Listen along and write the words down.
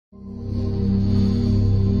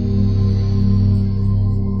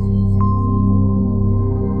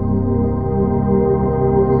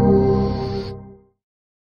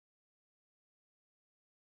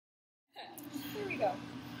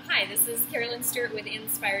and Stewart with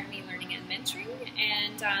InspirED Learning and Mentoring,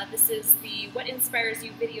 and this is the What Inspires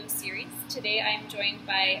You video series. Today I am joined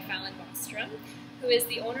by Falynn Bostrom, who is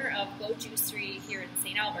the owner of Juicery here in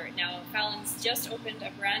St. Albert. Now, Falynn's just opened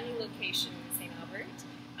a brand new location in St.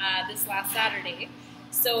 Albert this last Saturday.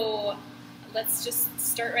 So let's just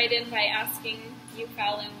start right in by asking you,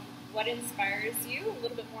 Falynn, what inspires you? A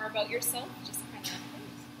little bit more about yourself, just kind of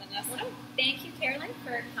letting us know. Thank you, Carolyn,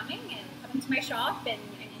 for coming to my shop and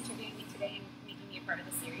interviewing me today and making me a part of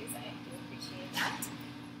the series. I do appreciate that.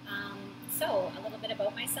 So, a little bit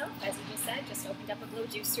about myself. As you just said, just opened up a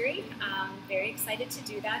Juicery. Very excited to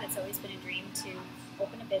do that. It's always been a dream to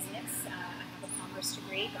open a business. I have a commerce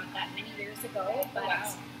degree, got that many years ago,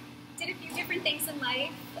 but did a few different things in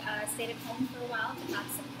life. Stayed at home for a while to have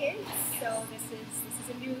some kids. So this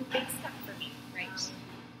is a new big step for me. Right.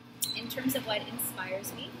 In terms of what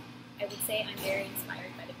inspires me, I would say I'm very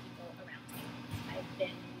inspired by the people around me. I've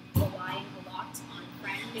been relying a lot on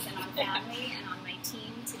friends and on family and on my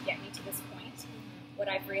team to get me to this point. What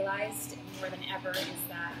I've realized more than ever is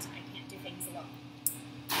that I can't do things alone.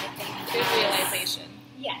 I think good realization.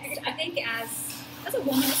 Yes, I think as a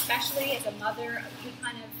woman, especially as a mother,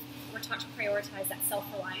 we're taught to prioritize that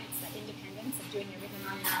self-reliance, that independence of doing everything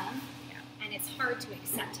on your own. Yeah. And it's hard to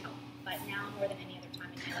accept help. But now, more than any other time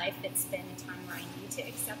in my life, it's been a time where I need to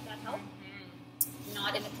accept that help.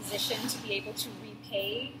 Not in a position to be able to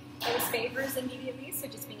repay those favors immediately, so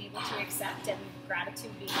just being able to accept and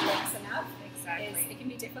gratitude being thanks enough. Exactly. It can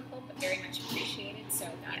be difficult, but very much appreciated. So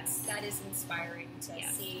that is inspiring to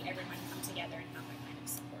see everyone come together and have that kind of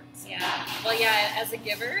support. So. Yeah. Well, yeah. As a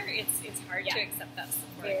giver, it's hard to accept that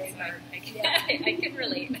support. Very hard. I can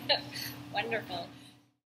relate. Wonderful.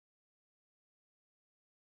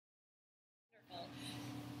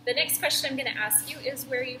 The next question I'm going to ask you is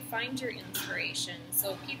where you find your inspiration.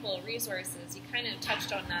 So people, resources, you kind of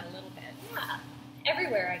touched on that a little bit. Yeah,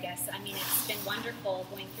 everywhere, I guess. I mean, it's been wonderful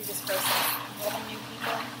going through this process. All the new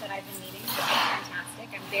people that I've been meeting have been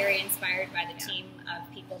fantastic. I'm very inspired by the team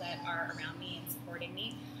of people that are around me and supporting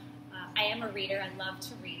me. I am a reader. I love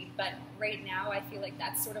to read, but right now I feel like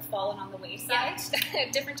that's sort of fallen on the wayside.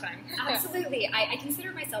 Yeah. Different time. Absolutely. I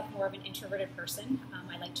consider myself more of an introverted person.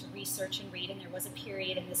 I like to research and read, and there was a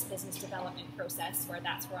period in this business development process where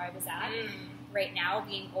that's where I was at. Right now,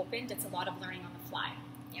 being opened, it's a lot of learning on the fly.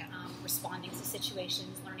 Yeah. Responding to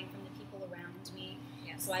situations, learning from the people around me.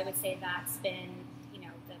 Yes. So I would say that's been,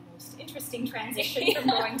 the most interesting transition from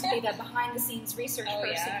going to be the behind-the-scenes research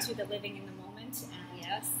person to the living in the moment and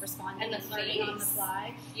responding and learning on the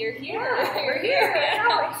fly. You're here. Yeah, we're here. I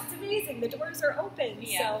know, it's amazing. The doors are open.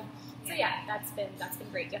 Yeah. So that's been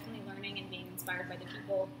great. Definitely learning and being inspired by the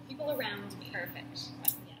people around me. Perfect.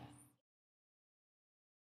 Yeah.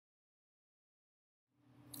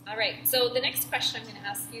 All right. So the next question I'm going to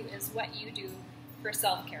ask you is what you do for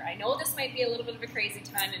self-care. I know this might be a little bit of a crazy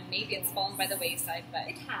time, and maybe it's fallen by the wayside, but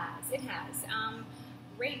it has.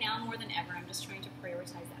 Right now, more than ever, I'm just trying to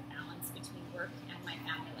prioritize that balance between work and my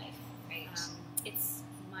family life. Right. It's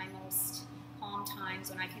my most calm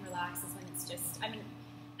times when I can relax is when it's just, I'm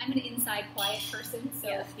an inside quiet person,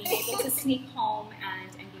 so being able to sneak home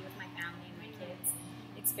and be with my family and my kids,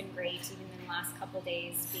 it's been great. Even in the last couple of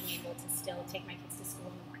days, being able to still take my kids to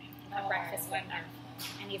school in the morning and have breakfast with them.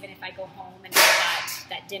 And even if I go home and have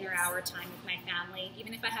that dinner hour time with my family,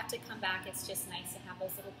 even if I have to come back, it's just nice to have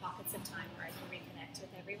those little pockets of time where I can reconnect with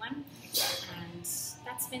everyone. And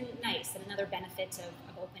that's been nice, and another benefit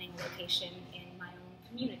of opening a location in my own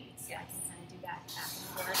community. So I can kind of do that back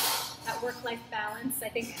and forth. That work-life balance, I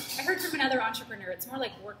think, I heard from another entrepreneur, it's more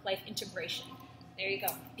like work-life integration. There you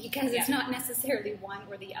go. Because it's not necessarily one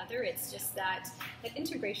or the other, it's just that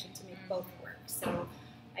integration to make both work. So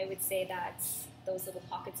I would say that those little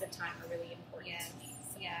pockets of time are really important to me.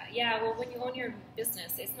 So. Yeah. Well, when you own your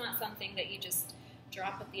business, it's not something that you just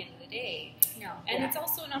drop at the end of the day. No. And it's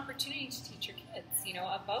also an opportunity to teach your kids,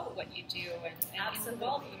 about what you do and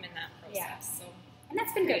involve them in that process. Yeah. So. And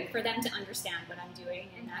that's been good for them to understand what I'm doing,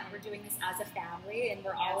 and that we're doing this as a family, and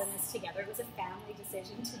we're all in this together. It was a family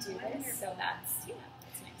decision to do this, so that's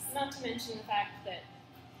nice. Not to mention the fact that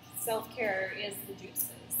self-care is the juices.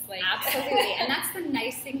 Absolutely, and that's the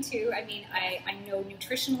nice thing too. I mean, I know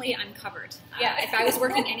nutritionally I'm covered. If I was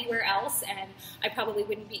working anywhere else, and I probably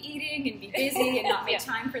wouldn't be eating and be busy and not make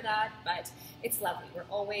time for that. But it's lovely.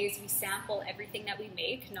 We sample everything that we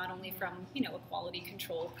make, not only from a quality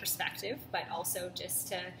control perspective, but also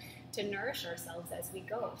just to nourish ourselves as we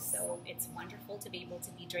go. So it's wonderful to be able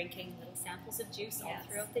to be drinking little samples of juice all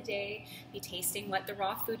throughout the day, be tasting what the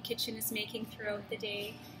Raw Food Kitchen is making throughout the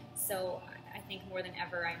day. So I think more than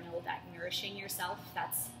ever, I know that nourishing yourself,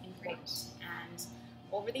 that's important. And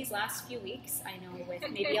over these last few weeks, I know with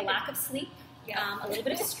maybe a lack of sleep, Yeah. a little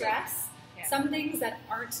bit of stress, Yeah. some things that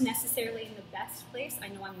aren't necessarily in the best place, I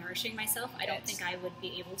know I'm nourishing myself. I don't think I would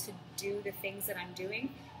be able to do the things that I'm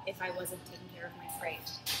doing if I wasn't taking care of myself.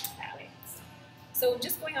 Right. That way. So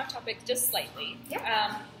just going off topic just slightly,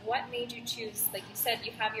 what made you choose, like you said,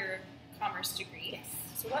 you have your commerce degree. Yes.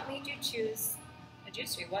 So what made you choose a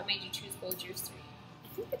juicery? What made you choose Go Juicery? I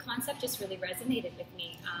think the concept just really resonated with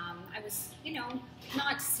me. I was,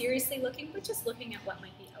 not seriously looking, but just looking at what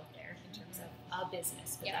might be out there in terms of a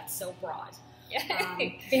business, but that's so broad. Yeah.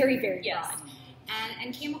 Very, very Yes. broad.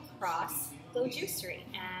 And came across Go Juicery,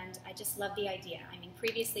 and I just love the idea. I mean,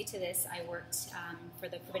 previously to this, I worked for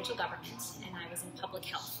the provincial government, and I was in public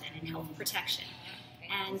health and in health protection.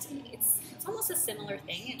 And it's almost a similar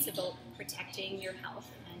thing. It's about protecting your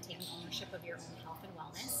health and taking ownership of your own health and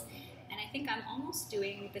wellness. And I think I'm almost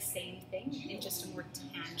doing the same thing in just a more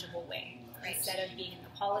tangible way. Right. Instead of being in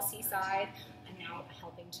the policy side, I'm now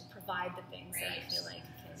helping to provide the things that I feel like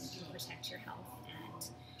can protect your health.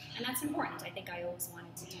 And that's important. I think I always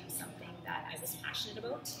wanted to do something that I was passionate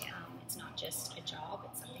about. It's not just a job,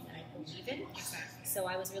 it's something that I believe in. Exactly. So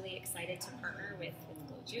I was really excited to partner with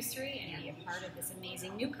Go Juicery and be a part of this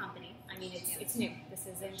amazing new company. I mean, it's new. This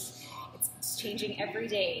isn't, it's changing every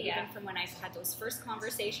day. Even from when I've had those first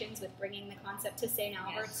conversations with bringing the concept to St.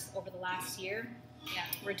 Albert over the last year,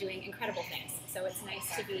 we're doing incredible things. So it's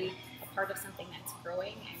nice to be a part of something that's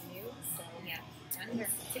growing and new. So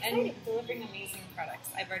and delivering amazing products.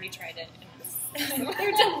 I've already tried it.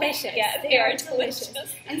 They're delicious. Yeah, they are delicious.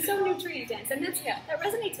 And so nutrient dense. And that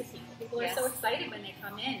resonates with people. People are so excited when they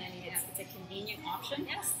come in. I mean, it's a convenient option,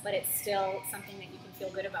 but it's still something that you can feel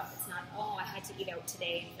good about. It's not, oh, I had to eat out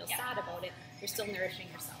today and feel sad about it. You're still nourishing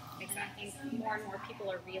yourself. Exactly. And I think more and more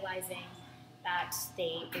people are realizing that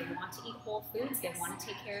they want to eat whole foods, they want to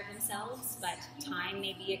take care of themselves, but time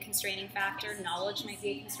may be a constraining factor, knowledge might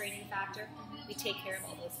be a constraining factor. We take care of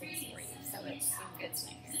all those things for you, so it's good to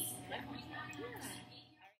take care of.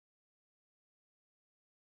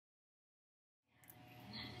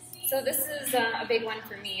 So this is a big one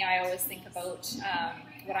for me. I always think about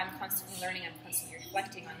what I'm constantly learning. I'm constantly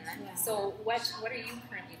reflecting on that. Yeah. So what are you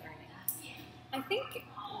currently learning? I think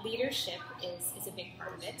leadership is a big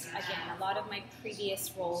part of it. Again, a lot of my previous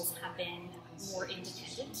roles have been more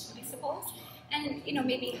independent, I suppose. And,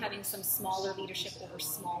 maybe having some smaller leadership over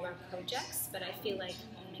smaller projects, but I feel like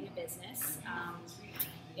owning a business,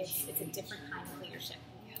 it's a different kind of leadership.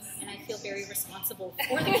 And I feel very responsible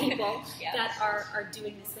for the people that are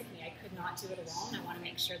doing this with me. I could not do it alone. I want to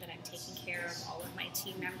make sure that I'm taking care of all of my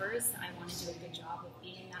team members. I want to do a good job of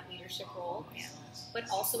being in that leadership role, but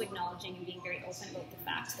also acknowledging and being very open about the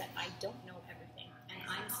fact that I don't know everything, and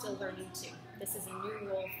I'm still learning too. This is a new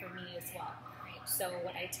role for me as well. So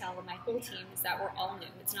what I tell my whole team is that we're all new.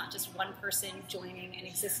 It's not just one person joining an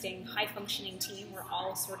existing high-functioning team. We're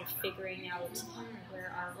all sort of figuring out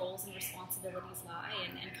where our roles and responsibilities lie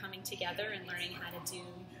and coming together and learning how to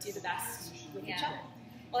do the best with each other.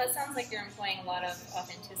 Well, it sounds like you're employing a lot of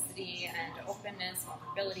authenticity and openness,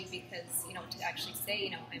 vulnerability, because, to actually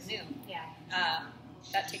say, I'm new.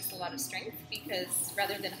 That takes a lot of strength, because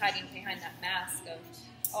rather than hiding behind that mask of,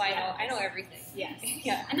 I know everything. Yes.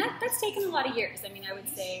 And that's taken a lot of years. I mean, I would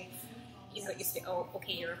say, it used to be,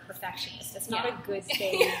 okay, you're a perfectionist. That's not a good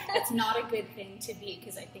thing. That's not a good thing to be,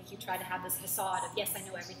 because I think you try to have this facade of, yes, I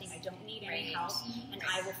know everything, I don't need any help, and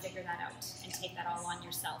I will figure that out and take that all on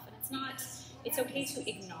yourself. And it's not, it's okay to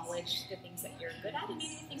acknowledge the things that you're good at and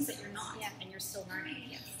maybe the things that you're not, and you're still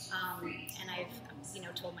learning. And I've,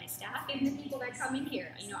 told my staff and the people that come in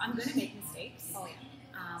here, I'm going to make mistakes.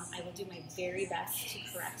 I will do my very best to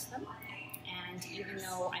correct them. And even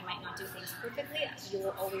though I might not do things perfectly, you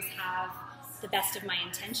will always have the best of my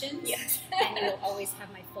intentions, and you will always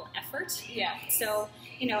have my full effort. So,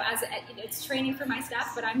 it's training for my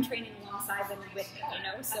staff, but I'm training alongside them and with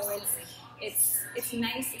them. So it's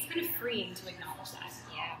nice. It's kind of freeing to acknowledge that.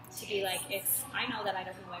 To be like, I know that I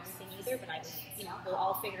don't know everything either, but we'll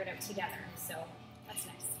all figure it out together. So that's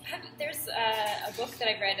nice. There's a book that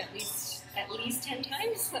I've read at least 10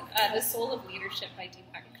 times, The Soul of Leadership by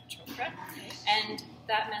Deepak Chopra, and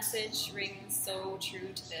that message rings so true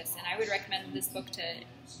to this, and I would recommend this book to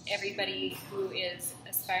everybody who is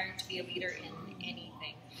aspiring to be a leader in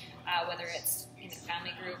anything, whether it's in a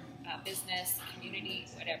family group, business, community,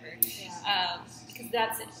 whatever, because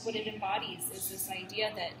that's what it embodies, is this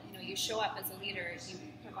idea that you show up as a leader, you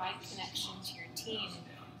provide connection to your team,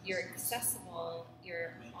 you're accessible,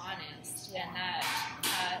 you're honest, and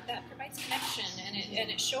that provides connection, and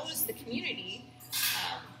it shows the community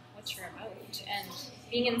what you're about. And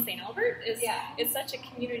being in St. Albert is such a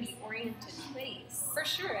community-oriented place. For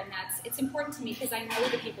sure, and it's important to me because I know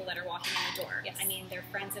the people that are walking in the door. Yes. I mean, they're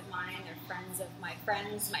friends of mine, they're friends of my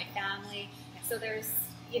friends, my family. So there's,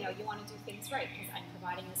 you want to do things right because I'm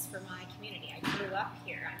providing this for my community. I grew up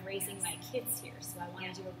here, I'm raising my kids here, so I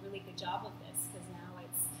want to do a really good job of this because now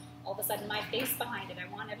it's all of a sudden my face behind it. I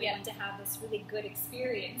want everyone to have this really good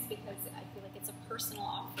experience because I feel like it's a personal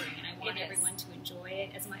offering and I want everyone to enjoy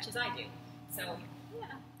it as much as I do. So,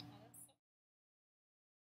 yeah.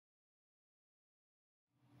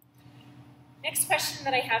 Next question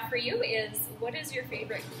that I have for you is, what is your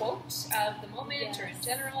favorite quote of the moment or in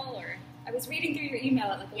general? Or I was reading through your email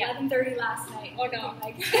at like 11:30 last night. Oh no!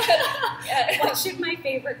 Like, what should my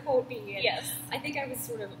favorite quote be? And yes. I think I was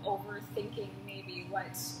sort of overthinking maybe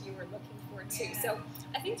what you were looking for too. Yeah. So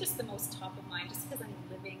I think just the most top of mind, just because I'm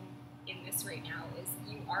living in this right now, is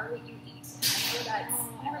you are what you eat. I know that's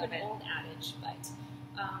kind of an old adage, but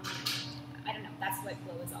I don't know. That's what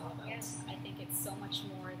Glow is all about. Yes. I think it's so much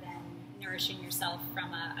more than nourishing yourself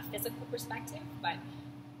from a physical perspective, but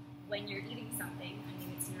when you're eating something, I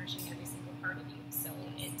mean, it's nourishing every single part of you. So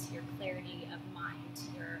it's your clarity of mind,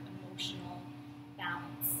 your emotional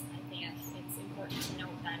balance. I think it's important to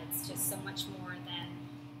note that it's just so much more than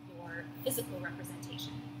your physical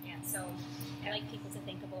representation. And so I like people to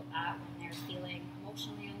think about that when they're feeling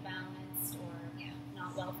emotionally unbalanced or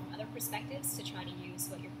not well from other perspectives, to try to use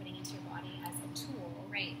what you're putting into your body as a tool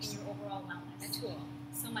in your overall wellness. A tool.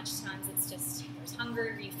 So much times it's just there's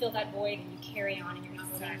hunger, you feel that void, and you carry on, and you're not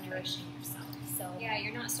really nourishing yourself. So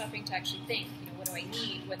you're not stopping to actually think, what do I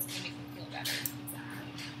need? What's going to make me feel better?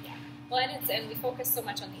 Exactly. Yeah. Well, and we focus so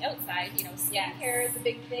much on the outside. Skincare is a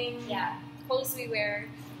big thing. Yeah. Clothes we wear,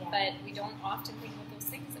 but we don't often think about those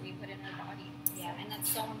things that we put in our body. Yeah, and that's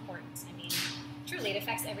so important. I mean, truly, it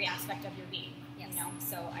affects every aspect of your being. Yes.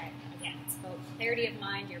 So again, it's about clarity of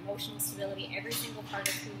mind, your emotional stability, every single part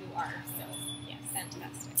of who you are. So.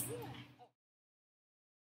 Fantastic.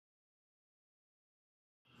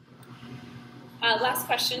 Last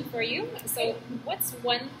question for you. So, what's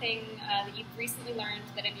one thing that you've recently learned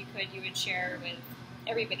that, if you would share with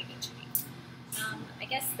everybody that you meet? I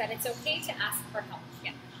guess that it's okay to ask for help.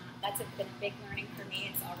 Yeah, that's been a big learning for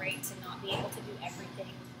me. It's all right to not be able to do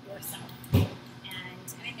everything yourself.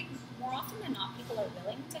 And I think more often than not, people are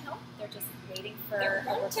willing to help. They're just waiting for a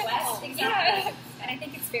request. Exactly. Yeah. And I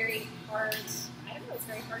think it's very hard. I don't know. It's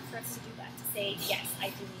very hard for us to do that. To say yes, I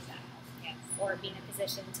do need that help. Yes. Or be in a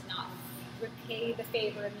position to not repay the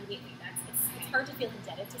favor immediately. It's hard to feel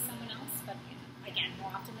indebted to someone else. But again,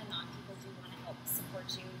 more often than not, people do want to help support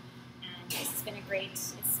you. And it's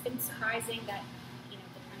been surprising that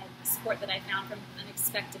the kind of support that I found from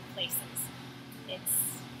unexpected places.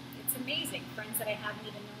 It's amazing. Friends that I haven't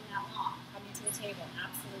even known that long coming to the table.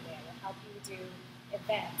 Absolutely, I will help you do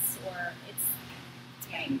events, or it's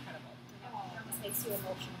pretty incredible. It almost makes you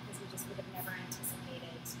emotional because you just would have never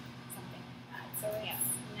anticipated something like that. So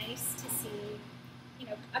it's nice to see,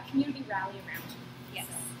 a community rally around you. Yes,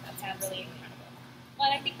 so that's really incredible. Well,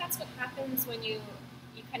 and I think that's what happens when you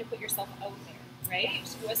kind of put yourself out there, right?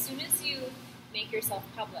 So as soon as you make yourself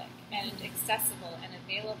public and accessible and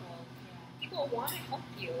available, people want to help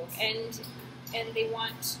you, and they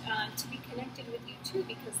want to be connected with you too,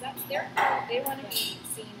 because that's their goal. They want to be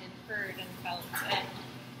seen and heard and felt,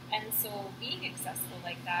 and so being accessible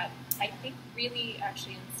like that, I think, really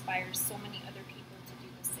actually inspires so many other people to do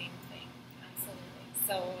the same thing. Absolutely.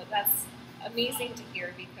 So that's amazing to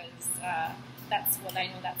hear, because that's what I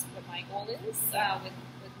know. That's what my goal is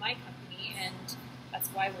with my company, and that's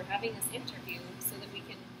why we're having this interview, so that we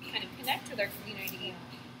can kind of connect with our community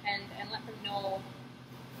and let them know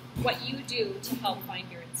what you do to help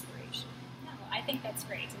find your inspiration. No, I think that's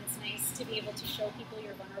great, and it's nice to be able to show people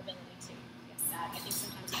your vulnerability too. Yes, I think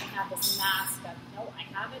sometimes you can have this mask of, no, I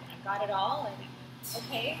have it, I've got it all, and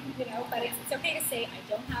okay, but it's okay to say, I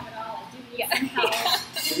don't have it all, I do need some help.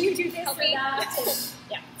 Can you do this or that?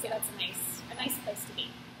 And, so that's a nice place to be.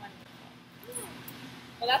 Wonderful.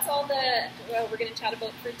 Well, that's all we're going to chat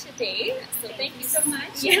about for today. So thank you so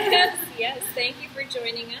much. Yes, thank you for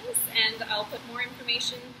joining us. And I'll put more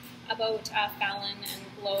information about Falynn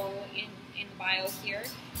and Glow in the bio here.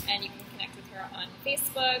 And you can connect with her on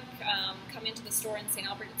Facebook. Come into the store in St.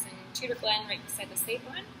 Albert. It's in Tudor Glen, right beside the State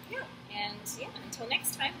Run. And until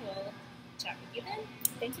next time, we'll chat with you then.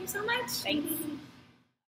 Thank you so much. Thanks.